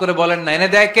আওয়াজ করে বলেন না, এনে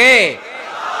দেয় কে?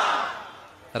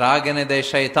 রাগ এনে দেয়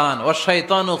শয়তান। ও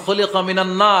শয়তানু খুলিকা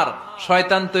মিনান নার,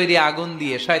 শয়তান তৈরি আগুন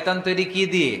দিয়ে। শয়তান তৈরি কি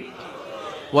দিয়ে?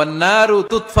 ওয়ান নারু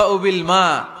তুতফাউ বিল মা,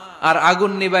 আর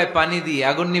আগুন নিভায় পানি দিয়ে।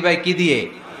 আগুন নিভায় কি দিয়ে?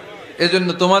 এজন্য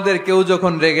তোমাদের কেউ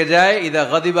যখন রেগে যায় ইদা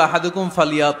গাদিবা আহাদুকুম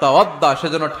ফালিয়াতাওয়াদ্দা,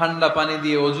 সেজন্য ঠান্ডা পানি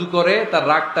দিয়ে ওযু করে তার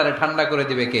রাগটারে ঠান্ডা করে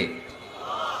দিবে কে?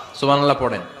 সুবহানাল্লাহ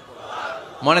পড়েন।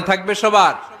 মনে থাকবে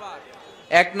সবার।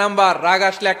 1 নাম্বার রাগ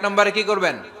আসলে 1 নম্বরে কি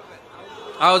করবেন?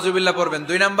 আউযুবিল্লাহ পড়বেন।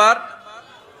 2 নাম্বার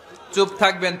চুপ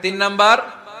থাকবেন। 3 নাম্বার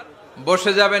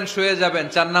বসে যাবেন, শুয়ে যাবেন।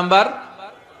 4 নাম্বার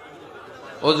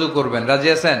ওযু করবেন। রাজি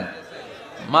আছেন?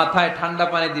 মাথায় ঠান্ডা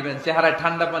পানি দিবেন, চেহারায়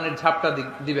ঠান্ডা পানির ঝাপটা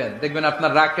দিবেন, দেখবেন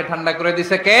আপনার রাগকে ঠান্ডা করে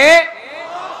দিছে কে?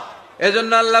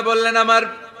 এজন্য আল্লাহ বললেন আমার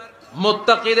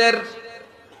মুত্তাকিদের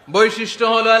বৈশিষ্ট্য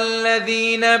হলো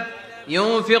আল্লাযীনা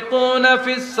ইউনফিকুনা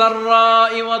ফিস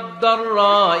সাররাই ওয়াদ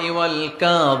দাররাই ওয়াল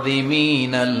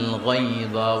কাযিমিনাল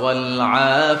গায়যা ওয়াল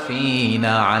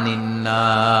আফিনা আনিন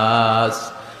নাস।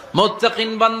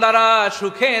 মুত্তাকিন বান্দারা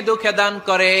সুখে দুঃখে দান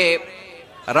করে,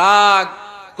 রাগ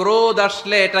ক্রোধ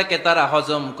আসলে এটাকে তারা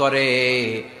হজম করে।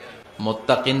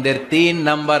 মুত্তাকিনদের 3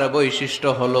 নাম্বার বৈশিষ্ট্য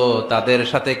হলো তাদের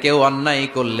সাথে কেউ অন্যায়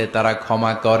করলে তারা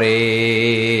ক্ষমা করে।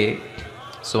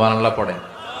 সুবহানাল্লাহ পড়েন।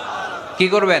 কি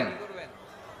করবেন?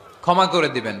 ক্ষমা করে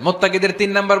দিবেন। মুত্তাকিদের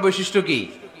 3 নাম্বার বৈশিষ্ট্য কি?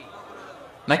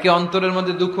 নাকি অন্তরের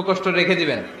মধ্যে দুঃখ কষ্ট রেখে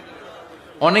দিবেন?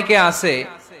 অনেকে আছে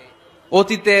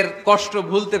অতীতের কষ্ট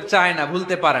ভুলতে চায় না,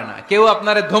 ভুলতে পারে না। কেউ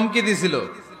আপনারে ধমকি দিছিল,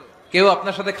 কেউ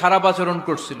আপনার সাথে খারাপ আচরণ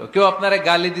করছিল, কেউ আপনারে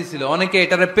গালি দিছিল, অনেকে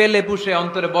এটারে পেলে পুষে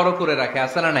অন্তরে বড় করে রাখে,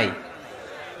 আছে না নাই?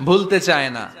 ভুলতে চায়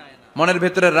না। মনের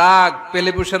ভেতরে রাগ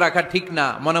পেলে পুষে রাখা ঠিক না।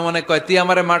 মনে মনে কয় তুই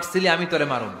আমারে মারছিলি, আমি তোরে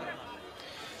মারুম।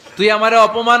 তুই আমারে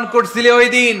অপমান করছিলি ওই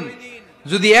দিন,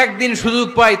 যদি একদিন সুযোগ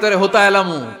পাই তোরে হোতা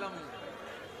এলামু।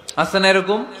 আছে না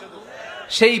এরকম?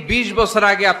 সেই 20 বছর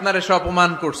আগে আপনারে সে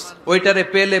অপমান করছে, ওইটারে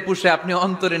পেলে পুষে আপনি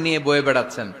অন্তরে নিয়ে বয়ে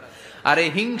বেড়াচ্ছেন। আর এই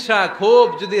হিংসা ক্ষোভ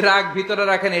যদি রাগ ভিতরে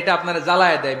রাখেন এটা আপনারা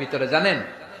জ্বালায় দেয় ভিতরে, জানেন?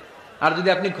 আর যদি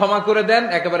আপনি ক্ষমা করে দেন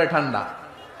একেবারে ঠান্ডা।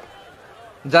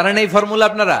 জানেন এই ফর্মুলা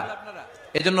আপনারা?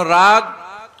 এজন্য রাগ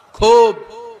ক্ষোভ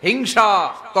হিংসা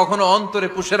কখনো অন্তরে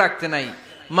পুষে রাখতে নাই।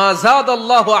 মা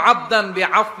যাদাল্লাহু আবদান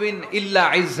বিআফওয়িন ইল্লা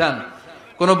ইজ্জান,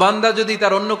 কোন বান্দা যদি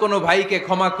তার অন্য কোন ভাইকে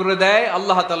ক্ষমা করে দেয়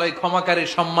আল্লাহ তাআলা ওই ক্ষমাকারীর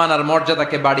সম্মান আর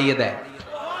মর্যাদাকে বাড়িয়ে দেয়।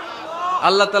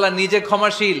 আল্লাহ তাআলা নিজে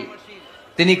ক্ষমাশীল,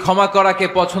 তিনি ক্ষমা করাকে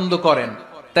পছন্দ করেন,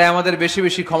 তাই আমাদের বেশি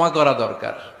বেশি ক্ষমা করা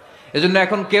দরকার। এজন্য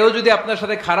এখন কেউ যদি আপনার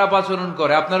সাথে খারাপ আচরণ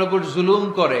করে, আপনার উপর জুলুম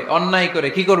করে, অন্যায় করে,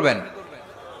 কি করবেন?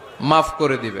 মাফ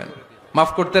করে দিবেন। মাফ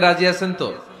করতে রাজি আছেন তো?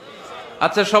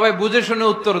 আচ্ছা সবাই বুঝে শুনে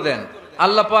উত্তর দেন।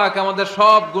 আল্লাহ পাক আমাদের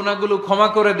সব গুনাহগুলো ক্ষমা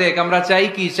করে দেখ, আমরা চাই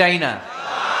কি চাই না?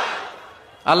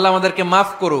 আল্লাহ আমাদেরকে মাফ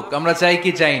করুক, আমরা চাই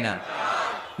কি চাই না?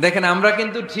 দেখেন আমরা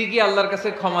কিন্তু ঠিকই আল্লাহর কাছে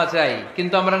ক্ষমা চাই,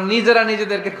 কিন্তু আমরা নিজেরা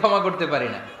নিজেদেরকে ক্ষমা করতে পারি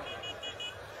না।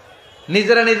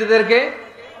 নিজেরা নিজেদেরকে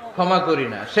ক্ষমা করি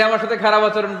না। সে আমার সাথে খারাপ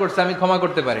আচরণ করছে, আমি ক্ষমা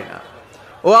করতে পারি না।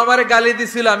 ও আমারে গালি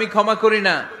দিছিল, আমি ক্ষমা করি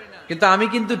না, কিন্তু আমি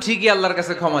কিন্তু ঠিকই আল্লাহর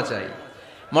কাছে ক্ষমা চাই।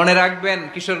 মনে রাখবেন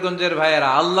কিশোরগঞ্জের ভাইয়েরা,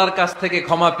 আল্লাহর কাছ থেকে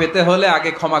ক্ষমা পেতে হলে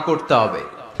আগে ক্ষমা করতে হবে।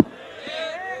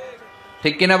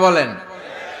 ঠিক কিনা বলেন?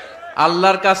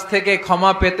 আল্লাহর কাছ থেকে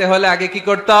ক্ষমা পেতে হলে আগে কি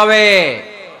করতে হবে?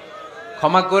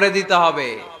 ক্ষমা করে দিতে হবে।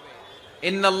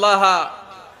 ইন্নাল্লাহা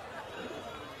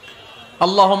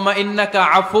আল্লাহুম্মা ইন্নাকা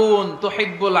আফুন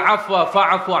তুহিব্বুল আফওয়া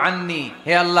ফাআফু আন্নি।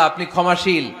 হে আল্লাহ, আপনি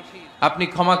ক্ষমাশীল, আপনি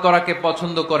ক্ষমা করাকে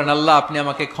পছন্দ করেন, আল্লাহ আপনি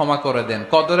আমাকে ক্ষমা করে দেন।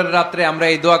 কদরের রাত্রে আমরা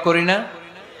এই দোয়া করি না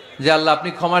যে আল্লাহ আপনি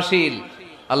ক্ষমাশীল,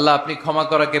 আল্লাহ আপনি ক্ষমা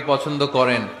করাকে পছন্দ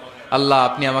করেন, আল্লাহ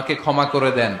আপনি আমাকে ক্ষমা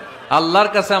করে দেন। আল্লাহর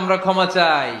কাছে আমরা ক্ষমা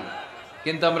চাই,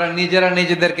 কিন্তু আমরা নিজেরা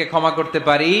নিজেদেরকে ক্ষমা করতে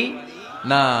পারি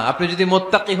না। আপনি যদি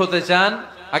মুত্তাকি হতে চান,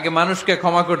 আগে মানুষকে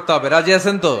ক্ষমা করতে হবে। রাজি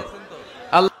আছেন তো?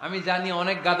 আল্লাহ, আমি জানি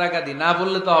অনেক গাদাগাদি, না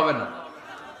বললে তো হবে না,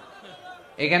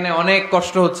 এখানে অনেক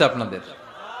কষ্ট হচ্ছে আপনাদের।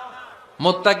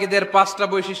 মুত্তাকিদের 5টা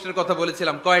বৈশিষ্ট্যের কথা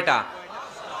বলেছিলাম, কয়টা?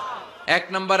 1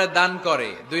 নম্বরে দান করে,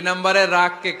 2 নম্বরে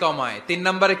রাগকে কমায়, 3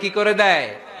 নম্বরে কি করে দেয়?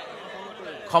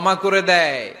 ক্ষমা করে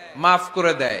দেয়, মাফ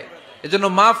করে দেয়। এজন্য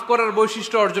মাফ করার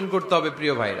বৈশিষ্ট্য অর্জন করতে হবে।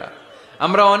 প্রিয় ভাইরা,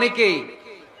 আমরা অনেকেই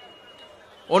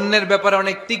অন্যের ব্যাপারে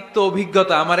অনেক তিক্ত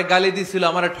অভিজ্ঞতা, আমারে গালি দিছিল,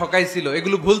 আমারে ঠকাইছিল,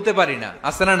 এগুলো ভুলতে পারি না,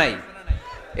 আছে না নাই?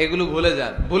 এগুলো ভুলে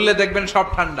যান, ভুললে দেখবেন সব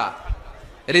ঠান্ডা,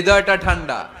 হৃদয়টা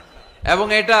ঠান্ডা। এবং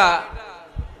এটা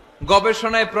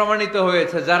গবেষণায় প্রমাণিত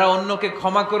হয়েছে, যারা অন্যকে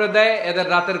ক্ষমা করে দেয় এদের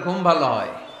রাতের ঘুম ভালো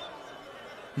হয়।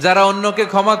 যারা অন্যকে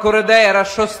ক্ষমা করে দেয় এরা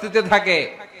স্বস্তিতে থাকে,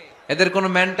 এদের কোনো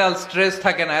মেন্টাল স্ট্রেস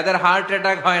থাকে না, এদের হার্ট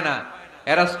অ্যাটাক হয় না,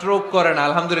 এরা স্ট্রোক করে না।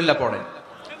 আলহামদুলিল্লাহ পড়েন।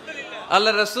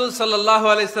 আল্লাহ রাসূল সাল্লাল্লাহু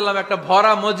আলাইহি সাল্লাম একটা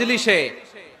ভরা মজলিসে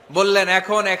বললেন,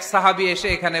 এখন এক সাহাবী এসে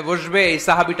এখানে বসবে, এই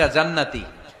সাহাবীটা জান্নাতি।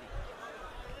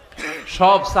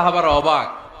 সব সাহাবারা অবাক,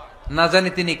 না জানি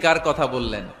তিনি কার কথা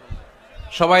বললেন।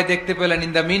 সবাই দেখতে পেলেন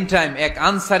ইন দ্য মিন টাইম এক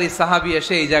আনসারী সাহাবী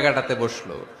এসে এই জায়গাটাতে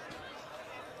বসলো।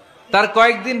 তার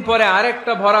কয়েকদিন পরে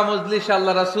আরেকটা ভরা মজলিসে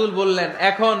আল্লাহ রাসূল বললেন,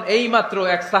 এখন এই মাত্র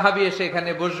এক সাহাবী এসে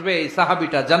এখানে বসবে, এই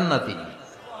সাহাবীটা জান্নাতি।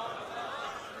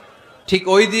 ঠিক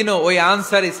ওই দিনও ওই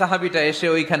আনসারী সাহাবীটা এসে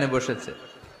ওইখানে বসেছে।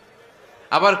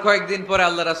 আবার কয়েকদিন পরে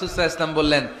আল্লাহ রাসূল সাল্লাল্লাহু আলাইহি ওয়াসাল্লাম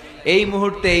বললেন, এই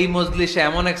মুহূর্তে এই মজলিসে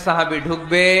এমন এক সাহাবী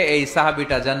ঢুকবে, এই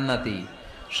সাহাবীটা জান্নাতি।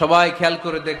 সবাই খেয়াল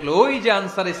করে দেখলো, ওই যে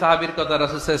আনসারী সাহাবীর কথা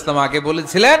রাসূল সাল্লাল্লাহু আলাইহি ওয়াসাল্লাম আগে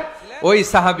বলেছিলেন, ওই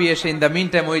সাহাবী এসে ইন দ্য মিন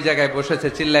টাইম ওই জায়গায় বসেছে।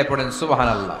 চিল্লায় পড়েন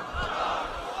সুবহানাল্লাহ।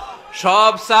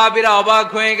 সব সাহাবীরা অবাক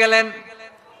হয়ে গেলেন,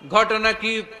 ঘটনা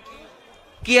কি?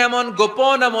 কি এমন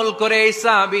গোপন আমল করে এই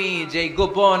সাহাবী, যে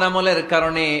গোপন আমলের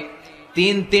কারণে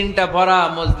তিনটা ভরা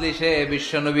মজলিসে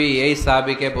বিশ্বনবী এই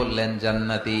সাহাবীকে বললেন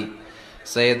জান্নাতি।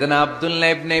 সাইয়েদনা আব্দুল্লাহ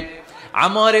ইবনে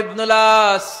আমর ইবনুল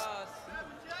আস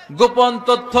গোপন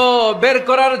তথ্য বের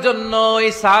করার জন্য ওই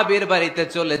সাহাবীর বাড়িতে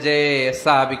চলে যেয়ে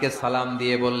সাহাবীকে সালাম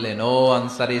দিয়ে বললেন, ও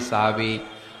আনসারী সাহাবী,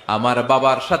 আমার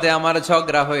বাবার সাথে আমার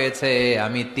ঝগড়া হয়েছে,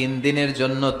 আমি 3 দিনের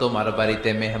জন্য তোমার বাড়িতে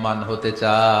মেহমান হতে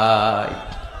চাই।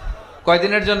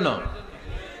 কয়দিনের জন্য?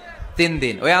 3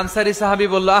 দিন। ওই আনসারী সাহাবী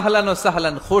বলল, আহলান ও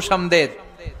সাহলান, খুশ আমদেদ,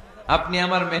 আপনি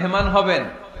আমার মেহমান হবেন,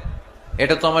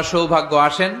 এটা তো আমার সৌভাগ্য,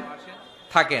 আসেন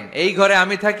থাকেন, এই ঘরে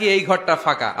আমি থাকি, এই ঘরটা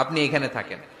ফাঁকা, আপনি এখানে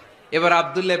থাকেন। এবার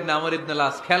আব্দুল্লাহ ইবনে আমর ইবনুল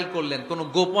আস খেয়াল করলেন কোন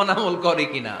গোপন আমল করে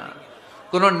কিনা,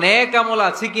 কোন নেক আমল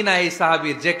আছে কিনা এই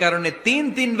সাহাবীর, যে কারণে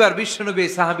 3বার বিশ্বনবী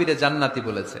এই সাহাবীরে জান্নাতি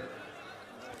বলেছে।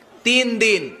 3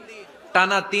 দিন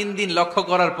টানা 3 দিন লক্ষ্য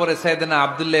করার পরে সাইয়েদনা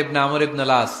আব্দুল্লাহ ইবনে আমর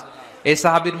ইবনুল আস এই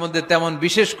সাহাবীর মধ্যে তেমন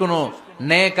বিশেষ কোনো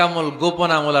নেক আমল, গোপন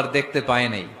আমল আর দেখতে পায়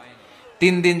নাই।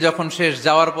 3 দিন যখন শেষ,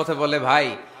 যাওয়ার পথে বলে, ভাই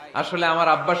আসলে আমার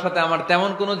আব্বার সাথে আমার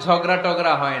তেমন কোনো ঝগড়া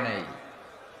টগড়া হয় নাই,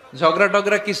 ঝগড়া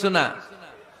টগড়া কিছু না,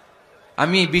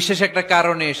 আমি বিশেষ একটা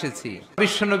কারণে এসেছি।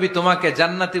 বিশ্বনবী তোমাকে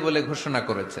জান্নাতি বলে ঘোষণা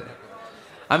করেছে,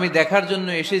 আমি দেখার জন্য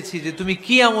এসেছি যে তুমি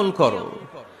কি আমল করো,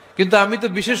 কিন্তু আমি তো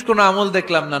বিশেষ কোনো আমল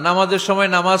দেখলাম না। নামাজের সময়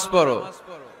নামাজ পড়ো,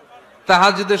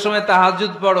 তাহাজ্জুদের সময়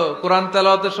তাহাজ্জুদ পড়ো, কোরআন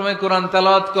তেলাওয়াতের সময় কোরআন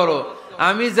তেলাওয়াত করো,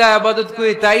 আমি যা ইবাদত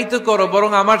করি তাই তো করো,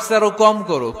 বরং আমার চেয়ে আরো কম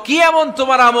করো। কি এমন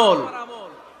তোমার আমল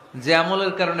যে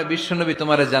আমলের কারণে বিশ্বনবী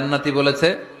তোমারে জান্নাতি বলেছে?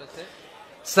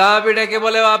 সাহাবীটাকে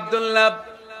বলে, আব্দুল্লাহ,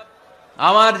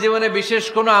 আমার জীবনে বিশেষ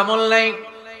কোনো আমল নাই,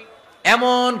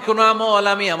 এমন কোন আমল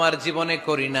আমি আমার জীবনে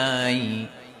করি নাই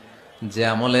যে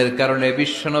আমলের কারণে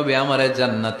বিশ্বনবী আমারে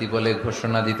জান্নাতি বলে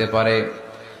ঘোষণা দিতে পারে।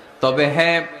 তবে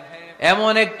হ্যাঁ,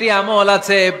 এমন একটি আমল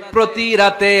আছে, প্রতি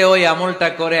রাতে ওই আমলটা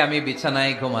করে আমি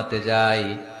বিছানায় ঘুমাতে যাই।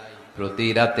 প্রতি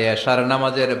রাতে এশার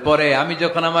নামাজের পরে আমি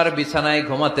যখন আমার বিছানায়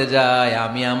ঘুমাতে যাই,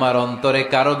 আমি আমার অন্তরে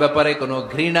কারো ব্যাপারে কোনো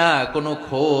ঘৃণা, কোনো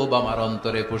ক্ষোভ আমার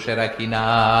অন্তরে পুষে রাখি না।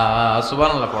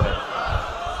 সুবহানাল্লাহ পড়ে।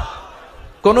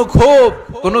 কোনো ক্ষোভ,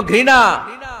 কোনো ঘৃণা,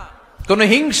 কোনো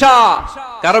হিংসা,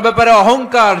 কারো ব্যাপারে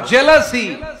অহংকার, জেলাসি,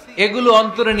 এগুলো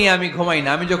অন্তরে নিয়ে আমি ঘুমাই না।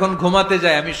 আমি যখন ঘুমাতে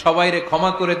যাই, আমি সবাইরে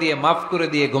ক্ষমা করে দিয়ে, মাফ করে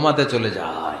দিয়ে ঘুমাতে চলে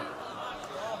যাই।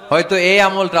 হয়তো এই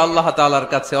আমলটা আল্লাহ তাআলার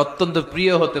কাছে অত্যন্ত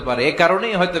প্রিয় হতে পারে, এই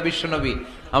কারণেই হয়তো বিশ্বনবী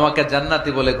আমাকে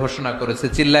জান্নাতি বলে ঘোষণা করেছে।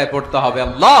 চিল্লায় পড়তে হবে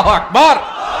আল্লাহু আকবার।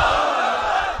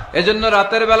 এজন্য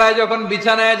রাতের বেলায় যখন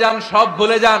বিছানায় যান, সব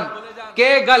ভুলে যান। কে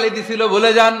গালি দিছিল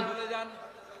ভুলে যান,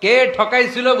 কে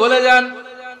ঠকাইছিল ভুলে যান,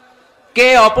 কে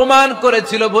অপমান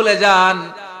করেছিল ভুলে যান,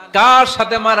 কার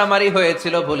সাথে মারামারি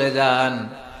হয়েছিল ভুলে যান।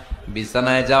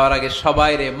 বিছানায় যাওয়ার আগে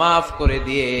সবাইরে মাফ করে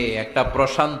দিয়ে একটা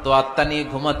প্রশান্ত আত্মা নিয়ে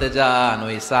ঘুমাতে যান।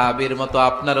 ওই সাহাবীর মতো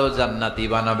আপনারও জান্নাতি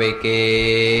বানাবে কে?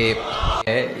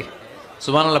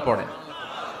 সুবহানাল্লাহ পড়েন।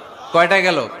 কয়টা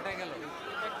গেল?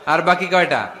 আর বাকি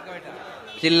কয়টা?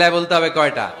 চিল্লায় বলতে হবে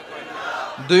কয়টা?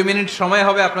 2 মিনিট সময়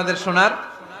হবে আপনাদের শোনার।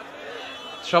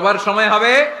 সবার সময়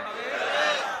হবে।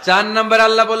 4 নম্বর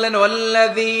আল্লাহ বললেন,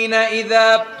 ওয়াল্লাযীনা ইযা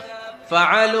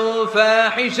ফাআলু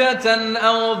ফাহিশাতান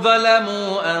আও যালামু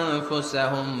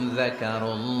আনফুসাহুম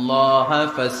যাকারুল্লাহা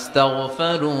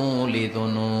ফাস্তাগফিরু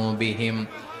লিযুনুবিহিম।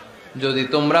 যদি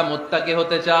তোমরা মুত্তাকি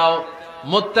হতে চাও,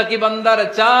 মুত্তাকি বান্দার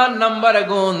 4 নম্বর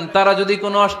গুণ, তারা যদি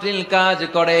কোনো অশ্লীল কাজ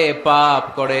করে, পাপ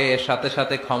করে, সাথে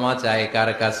সাথে ক্ষমা চায় কার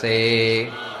কাছে?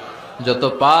 যত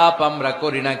পাপ আমরা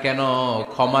করি না কেন,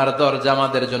 ক্ষমার দরজা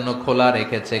আমাদের জন্য খোলা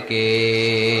রেখেছে কে?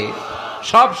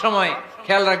 সব সময়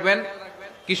খেয়াল রাখবেন,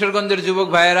 কিশোরগঞ্জের যুবক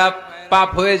ভাইয়েরা, পাপ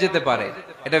হয়ে যেতে পারে,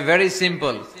 এটা ভেরি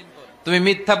সিম্পল। তুমি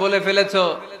মিথ্যা বলে ফেলেছো,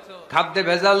 খাদ্যে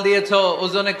ভেজাল দিয়েছো,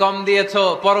 ওজনে কম দিয়েছো,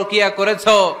 পরকিয়া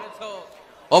করেছো,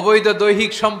 অবৈধ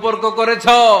দৈহিক সম্পর্ক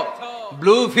করেছো,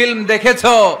 ব্লু ফিল্ম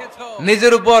দেখেছো,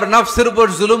 নিজের উপর নফসের উপর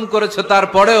জুলুম করেছো,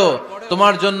 তারপরেও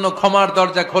তোমার জন্য ক্ষমার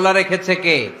দরজা খোলা রেখেছে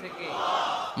কে?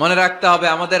 মনে রাখতে হবে,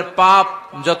 আমাদের পাপ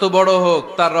যত বড় হোক,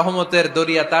 তার রহমতের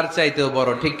দরিয়া তার চাইতেও বড়,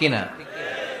 ঠিক কিনা?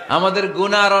 আমাদের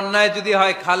গুনাহ আর অন্যায় যদি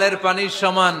হয় খালের পানির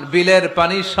সমান, বিলের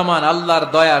পানির সমান, আল্লাহর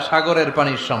দয়া সাগরের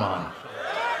পানির সমান।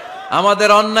 আমাদের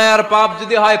অন্যায় আর পাপ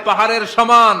যদি হয় পাহাড়ের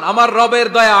সমান, আমার রবের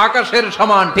দয়া আকাশের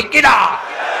সমান, ঠিক কিনা?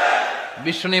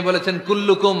 বিষ্ণু বলেছেন,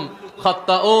 কুল্লুকুম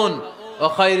খাত্তাউন ওয়া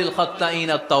খায়রুল খাত্তাইন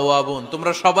আত-তাওয়াবুন।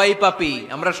 তোমরা সবাই পাপী।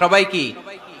 আমরা সবাই কি?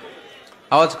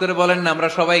 আওয়াজ করে বলেন না, আমরা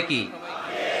সবাই কি?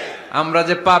 আমরা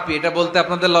যে পাপী, এটা বলতে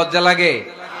আপনাদের লজ্জা লাগে?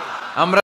 আমরা